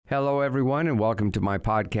Hello, everyone, and welcome to my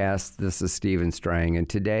podcast. This is Stephen Strang, and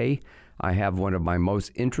today I have one of my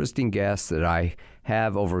most interesting guests that I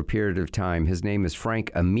have over a period of time. His name is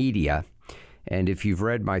Frank Amedia, and if you've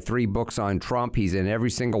read my 3 books on Trump, he's in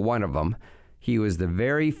every single one of them. He was the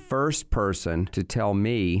very first person to tell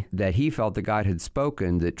me that he felt that God had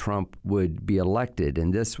spoken that Trump would be elected.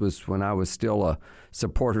 And this was when I was still a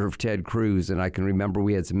supporter of Ted Cruz. And I can remember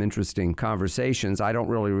we had some interesting conversations. I don't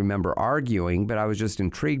really remember arguing, but I was just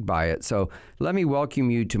intrigued by it. So let me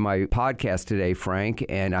welcome you to my podcast today, Frank.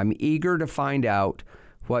 And I'm eager to find out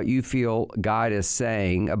what you feel God is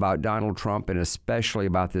saying about Donald Trump and especially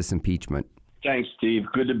about this impeachment. Thanks, Steve.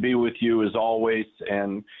 Good to be with you as always.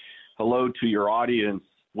 And hello to your audience,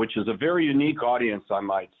 which is a very unique audience, I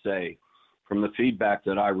might say, from the feedback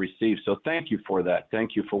that I received. So thank you for that.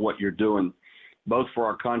 Thank you for what you're doing, both for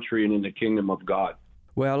our country and in the kingdom of God.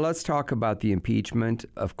 Well, let's talk about the impeachment.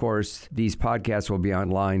 Of course, these podcasts will be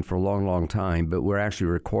online for a long, long time, but we're actually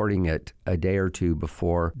recording it a day or two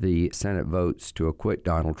before the Senate votes to acquit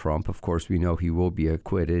Donald Trump. Of course, we know he will be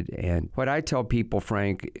acquitted. And what I tell people,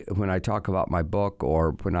 Frank, when I talk about my book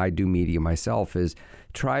or when I do media myself is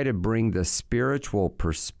try to bring the spiritual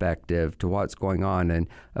perspective to what's going on. And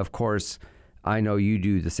of course, I know you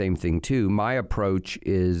do the same thing too. My approach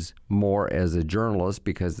is more as a journalist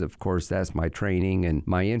because, of course, that's my training and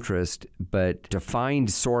my interest. But to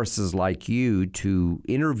find sources like you to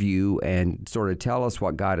interview and sort of tell us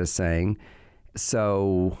what God is saying.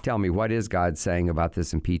 So tell me, what is God saying about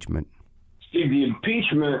this impeachment? Steve, the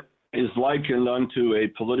impeachment is likened unto a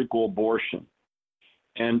political abortion.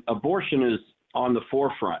 And abortion is on the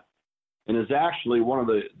forefront and is actually one of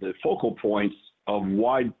the focal points of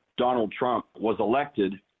why Donald Trump was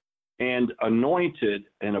elected and anointed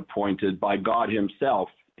and appointed by God himself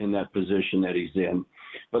in that position that he's in.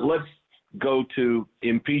 But let's go to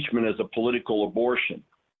impeachment as a political abortion.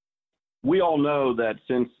 We all know that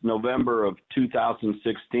since November of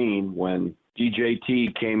 2016, when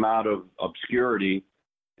DJT came out of obscurity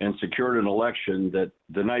and secured an election that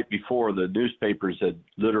the night before the newspapers had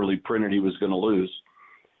literally printed he was going to lose,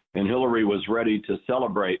 and Hillary was ready to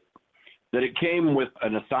celebrate, that it came with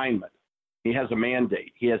an assignment. He has a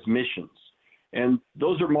mandate. He has missions. And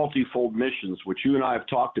those are multifold missions, which you and I have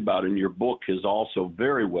talked about in your book is also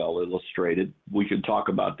very well illustrated. We can talk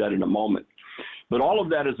about that in a moment. But all of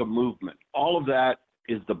that is a movement. All of that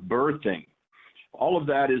is the birthing. All of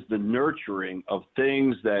that is the nurturing of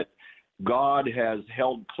things that God has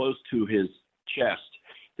held close to his chest,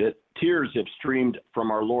 that tears have streamed from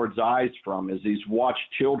our Lord's eyes from as he's watched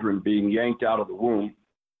children being yanked out of the womb,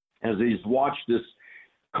 as he's watched this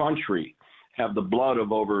country have the blood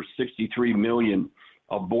of over 63 million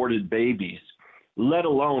aborted babies, let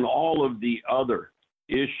alone all of the other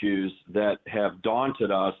issues that have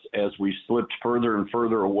daunted us as we slipped further and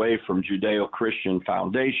further away from Judeo-Christian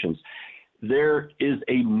foundations. There is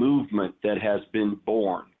a movement that has been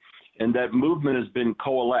born, and that movement has been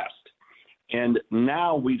coalesced. And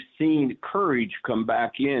now we've seen courage come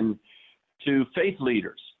back in to faith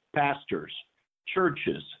leaders, pastors,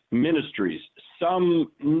 churches, ministries,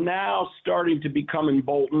 some now starting to become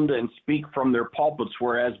emboldened and speak from their pulpits,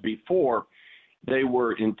 whereas before they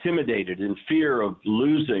were intimidated in fear of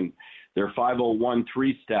losing their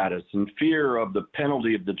 501(c)(3) status, in fear of the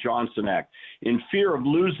penalty of the Johnson Act, in fear of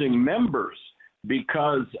losing members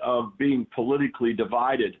because of being politically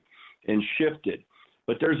divided and shifted.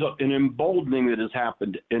 But there's an emboldening that has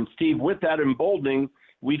happened. And Steve, with that emboldening,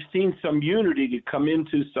 we've seen some unity to come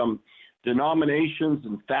into some denominations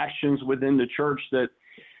and factions within the church that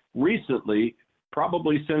recently,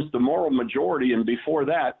 probably since the moral majority and before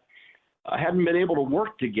that, hadn't been able to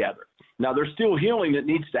work together. Now, there's still healing that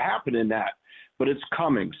needs to happen in that, but it's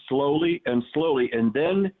coming slowly and slowly. And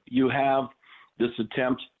then you have this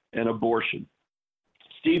attempt at abortion.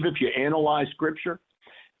 Steve, if you analyze Scripture,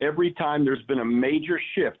 every time there's been a major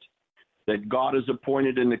shift that God has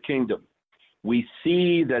appointed in the kingdom, we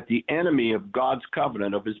see that the enemy of God's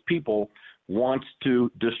covenant of his people wants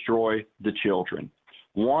to destroy the children,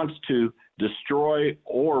 wants to destroy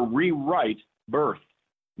or rewrite birth.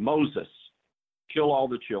 Moses, kill all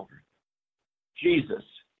the children. Jesus,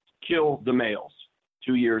 kill the males,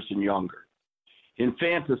 2 years and younger.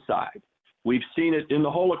 Infanticide, we've seen it in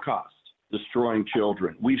the Holocaust, destroying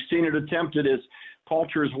children. We've seen it attempted as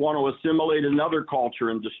cultures want to assimilate another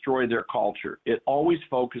culture and destroy their culture. It always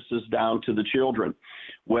focuses down to the children.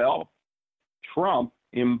 Well, Trump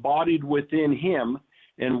embodied within him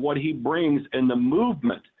and what he brings and the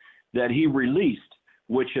movement that he released,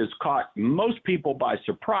 which has caught most people by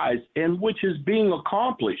surprise and which is being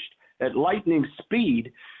accomplished at lightning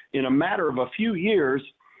speed in a matter of a few years.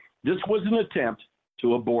 This was an attempt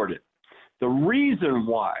to abort it. The reason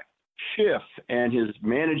why Schiff and his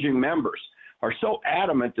managing members are so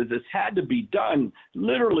adamant that this had to be done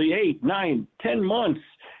literally 8, 9, 10 months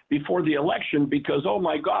before the election because, oh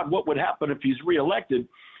my God, what would happen if he's reelected?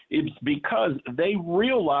 It's because they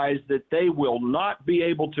realize that they will not be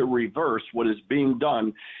able to reverse what is being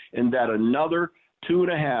done, and that another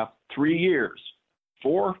 2.5, 3 years,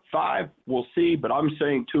 4, 5, we'll see, but I'm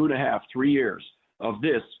saying 2.5, 3 years of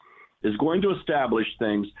this is going to establish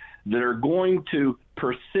things that are going to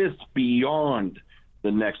persist beyond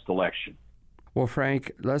the next election. Well,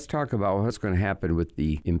 Frank, let's talk about what's going to happen with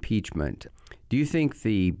the impeachment. Do you think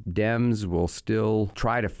the Dems will still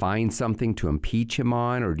try to find something to impeach him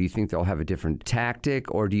on, or do you think they'll have a different tactic,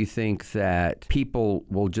 or do you think that people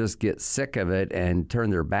will just get sick of it and turn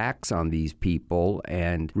their backs on these people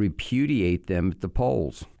and repudiate them at the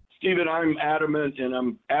polls? Stephen, I'm adamant and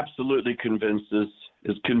I'm absolutely convinced,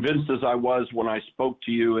 as convinced as I was when I spoke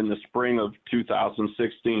to you in the spring of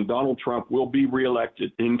 2016, Donald Trump will be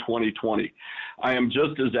reelected in 2020. I am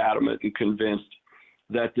just as adamant and convinced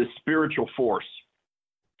that this spiritual force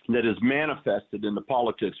that is manifested in the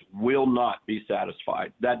politics will not be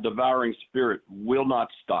satisfied. That devouring spirit will not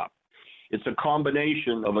stop. It's a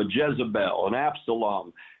combination of a Jezebel, an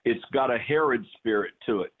Absalom. It's got a Herod spirit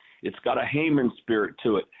to it. It's got a Haman spirit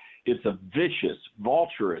to it. It's a vicious,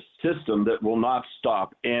 vulturous system that will not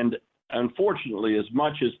stop. And unfortunately, as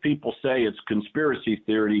much as people say it's conspiracy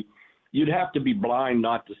theory, you'd have to be blind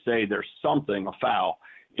not to say there's something afoul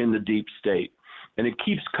in the deep state. And it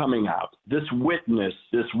keeps coming out. This witness,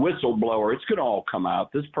 this whistleblower, it's going to all come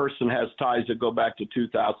out. This person has ties that go back to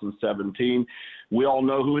 2017. We all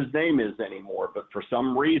know who his name is anymore, but for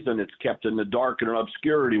some reason it's kept in the dark and in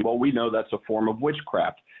obscurity. Well, we know that's a form of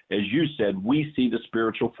witchcraft. As you said, we see the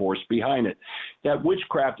spiritual force behind it. That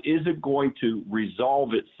witchcraft isn't going to resolve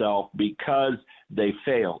itself because they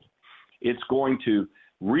failed. It's going to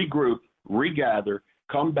regroup, regather,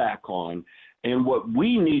 come back on. And what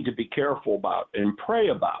we need to be careful about and pray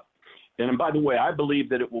about, and by the way, I believe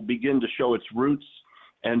that it will begin to show its roots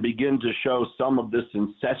and begin to show some of this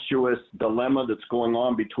incestuous dilemma that's going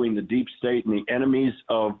on between the deep state and the enemies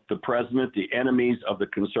of the president, the enemies of the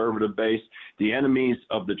conservative base, the enemies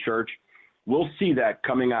of the church. We'll see that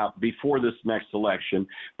coming out before this next election,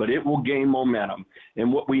 but it will gain momentum.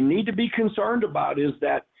 And what we need to be concerned about is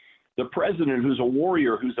that the president, who's a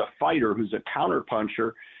warrior, who's a fighter, who's a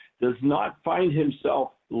counterpuncher, does not find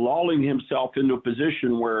himself lulling himself into a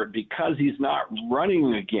position where, because he's not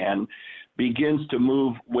running again, begins to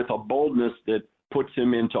move with a boldness that puts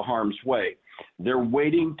him into harm's way. They're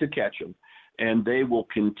waiting to catch him, and they will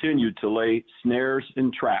continue to lay snares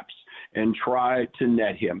and traps and try to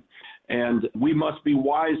net him. And we must be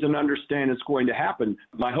wise and understand it's going to happen.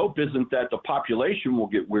 My hope isn't that the population will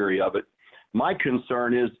get weary of it. My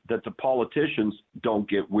concern is that the politicians don't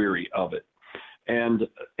get weary of it. And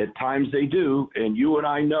at times they do, and you and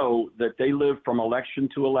I know that they live from election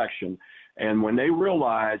to election. And when they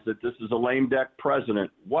realize that this is a lame duck president,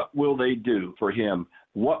 what will they do for him?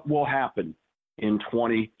 What will happen in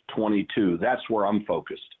 2022? That's where I'm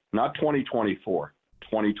focused, not 2024,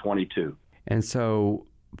 2022. And so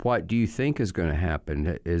what do you think is going to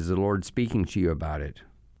happen? Is the Lord speaking to you about it?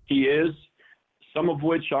 He is. Some of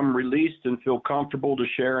which I'm released and feel comfortable to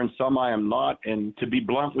share, and some I am not. And to be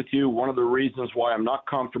blunt with you, one of the reasons why I'm not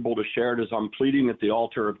comfortable to share it is I'm pleading at the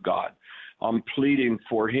altar of God. I'm pleading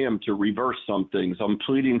for him to reverse some things. I'm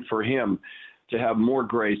pleading for him to have more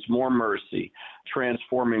grace, more mercy,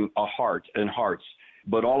 transforming a heart and hearts.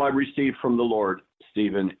 But all I receive from the Lord,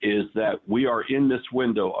 Stephen, is that we are in this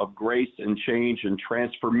window of grace and change and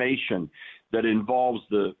transformation that involves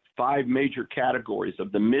the 5 major categories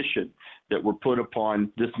of the mission that were put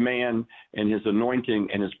upon this man and his anointing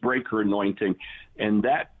and his breaker anointing, and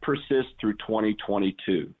that persists through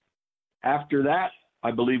 2022. After that,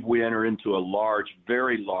 I believe we enter into a large,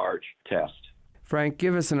 very large test. Frank,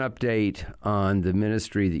 give us an update on the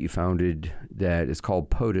ministry that you founded that is called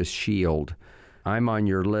POTUS Shield. I'm on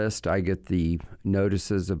your list. I get the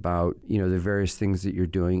notices about, the various things that you're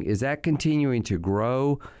doing. Is that continuing to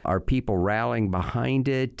grow? Are people rallying behind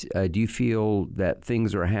it? Do you feel that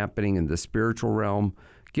things are happening in the spiritual realm?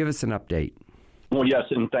 Give us an update. Well, yes,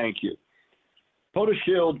 and thank you. POTUS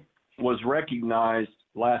Shield was recognized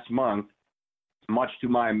last month, much to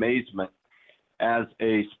my amazement, as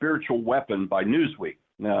a spiritual weapon by Newsweek.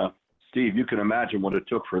 Now, Steve, you can imagine what it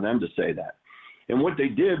took for them to say that. And what they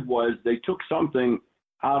did was they took something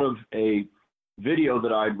out of a video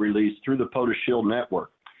that I'd released through the POTUS Shield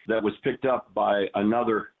network that was picked up by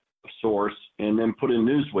another source and then put in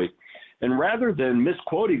Newsweek. And rather than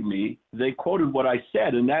misquoting me, they quoted what I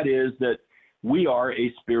said, and that is that We are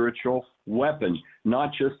a spiritual weapon,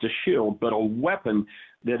 not just a shield, but a weapon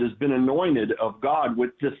that has been anointed of God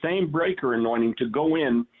with the same breaker anointing to go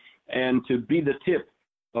in and to be the tip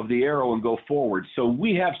of the arrow and go forward. So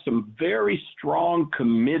we have some very strong,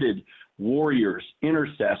 committed warriors,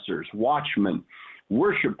 intercessors, watchmen,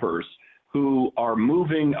 worshipers who are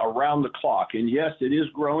moving around the clock. And yes, it is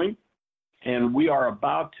growing. And we are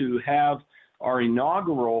about to have our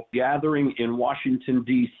inaugural gathering in Washington,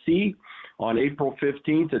 D.C. on April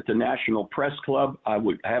 15th at the National Press Club. I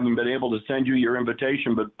haven't been able to send you your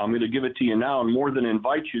invitation, but I'm going to give it to you now. And more than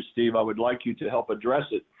invite you, Steve, I would like you to help address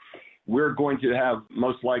it. We're going to have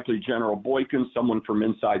most likely General Boykin, someone from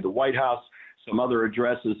inside the White House, some other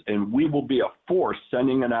addresses, and we will be a force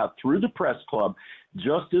sending it out through the press club,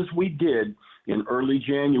 just as we did in early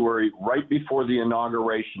January, right before the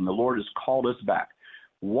inauguration. The Lord has called us back.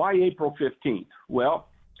 Why April 15th? Well,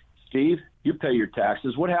 Steve, you pay your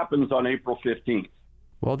taxes. What happens on April 15th?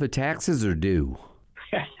 Well, the taxes are due.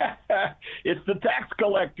 It's the tax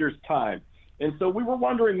collector's time. And so we were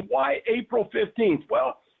wondering, why April 15th?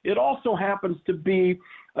 Well, it also happens to be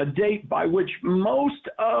a date by which most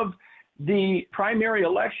of the primary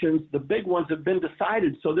elections, the big ones, have been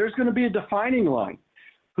decided. So there's going to be a defining line.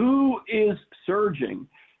 Who is surging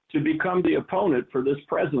to become the opponent for this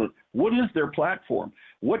president? What is their platform?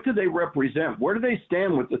 What do they represent? Where do they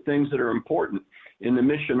stand with the things that are important in the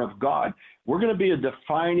mission of God? We're going to be a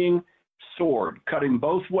defining sword cutting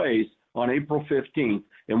both ways on April 15th,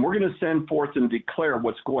 and we're going to send forth and declare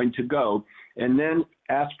what's going to go, and then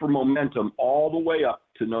ask for momentum all the way up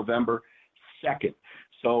to November 2nd.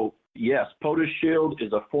 So, yes, POTUS Shield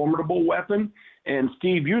is a formidable weapon, and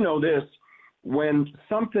Steve, you know this, when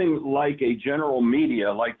something like a general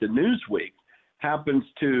media, like the Newsweek, happens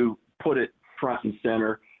to put it front and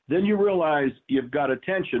center, then you realize you've got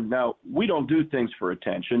attention. Now, we don't do things for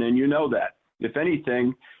attention, and you know that. If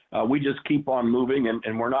anything, we just keep on moving,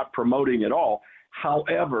 and we're not promoting at all.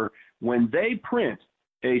 However, when they print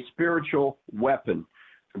a spiritual weapon,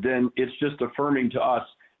 then it's just affirming to us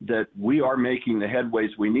that we are making the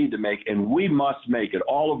headways we need to make, and we must make it.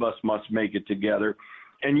 All of us must make it together.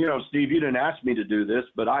 And, you know, Steve, you didn't ask me to do this,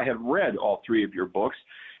 but I have read all three of your books.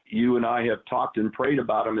 You and I have talked and prayed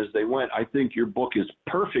about them as they went. I think your book is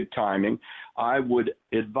perfect timing. I would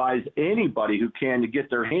advise anybody who can to get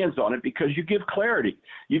their hands on it, because you give clarity.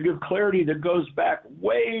 You give clarity that goes back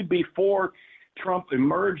way before Trump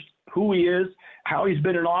emerged, who he is, how he's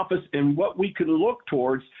been in office, and what we could look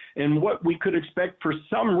towards and what we could expect for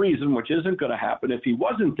some reason, which isn't going to happen if he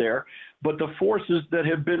wasn't there, but the forces that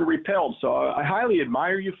have been repelled. So I highly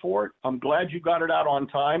admire you for it. I'm glad you got it out on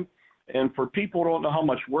time. And for people who don't know how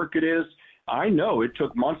much work it is, I know it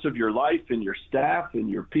took months of your life and your staff and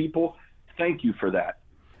your people. Thank you for that.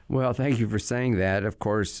 Well, thank you for saying that. Of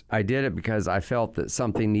course, I did it because I felt that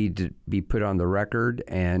something needed to be put on the record,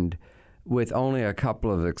 and with only a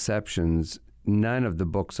couple of exceptions, none of the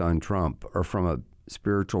books on Trump are from a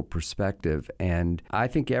spiritual perspective. And I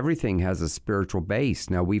think everything has a spiritual base.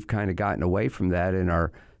 Now, we've kind of gotten away from that in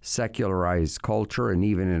our secularized culture and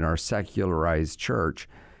even in our secularized church.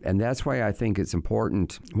 And that's why I think it's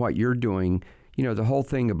important what you're doing. You know, the whole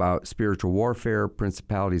thing about spiritual warfare,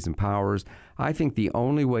 principalities and powers, I think the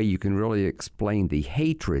only way you can really explain the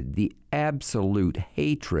hatred, the absolute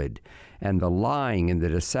hatred, and the lying and the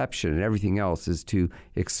deception and everything else is to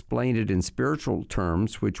explain it in spiritual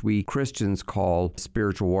terms, which we Christians call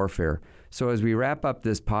spiritual warfare. So as we wrap up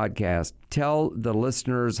this podcast, tell the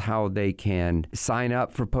listeners how they can sign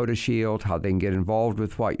up for POTUS Shield, how they can get involved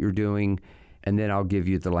with what you're doing, and then I'll give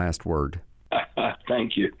you the last word.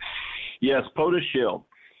 Thank you. Yes, POTUS Shield.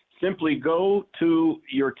 Simply go to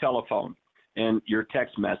your telephone and your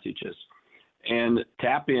text messages and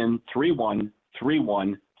tap in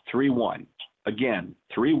 313131. Again,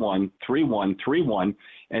 313131.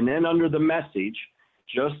 And then under the message,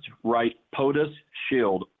 just write POTUS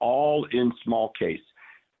Shield, all in small case.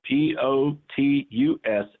 POTUSSHIELD,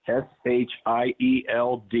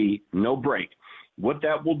 no break. What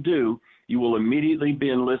that will do, you will immediately be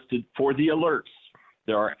enlisted for the alerts.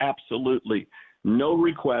 There are absolutely no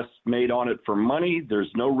requests made on it for money.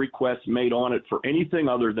 There's no requests made on it for anything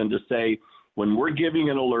other than to say, when we're giving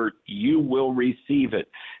an alert, you will receive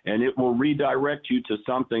it, and it will redirect you to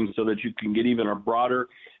something so that you can get even a broader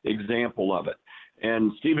example of it.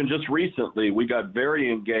 And Stephen, just recently, we got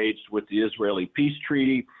very engaged with the Israeli peace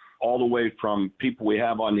treaty, all the way from people we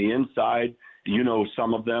have on the inside, you know,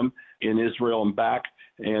 some of them in Israel and back,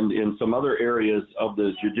 and in some other areas of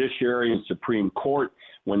the judiciary and Supreme Court,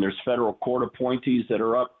 when there's federal court appointees that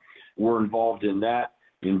are up, we're involved in that,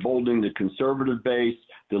 emboldening the conservative base,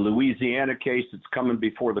 the Louisiana case that's coming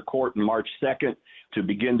before the court on March 2nd to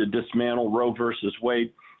begin to dismantle Roe versus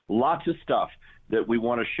Wade. Lots of stuff that we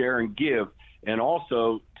want to share and give, and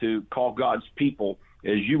also to call God's people,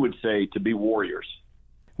 as you would say, to be warriors.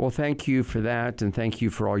 Well, thank you for that, and thank you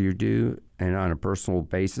for all you do. And on a personal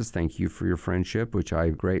basis, thank you for your friendship, which I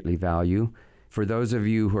greatly value. For those of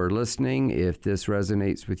you who are listening, if this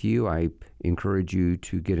resonates with you, I encourage you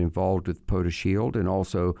to get involved with POTUS Shield and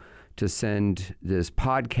also to send this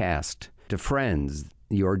podcast to friends.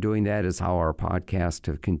 You're doing that is how our podcast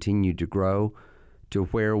have continued to grow to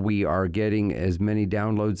where we are getting as many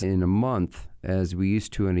downloads in a month as we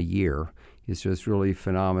used to in a year. It's just really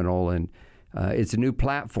phenomenal, and it's a new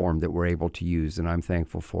platform that we're able to use, and I'm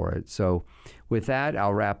thankful for it. So with that,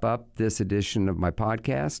 I'll wrap up this edition of my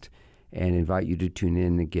podcast and invite you to tune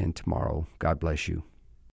in again tomorrow. God bless you.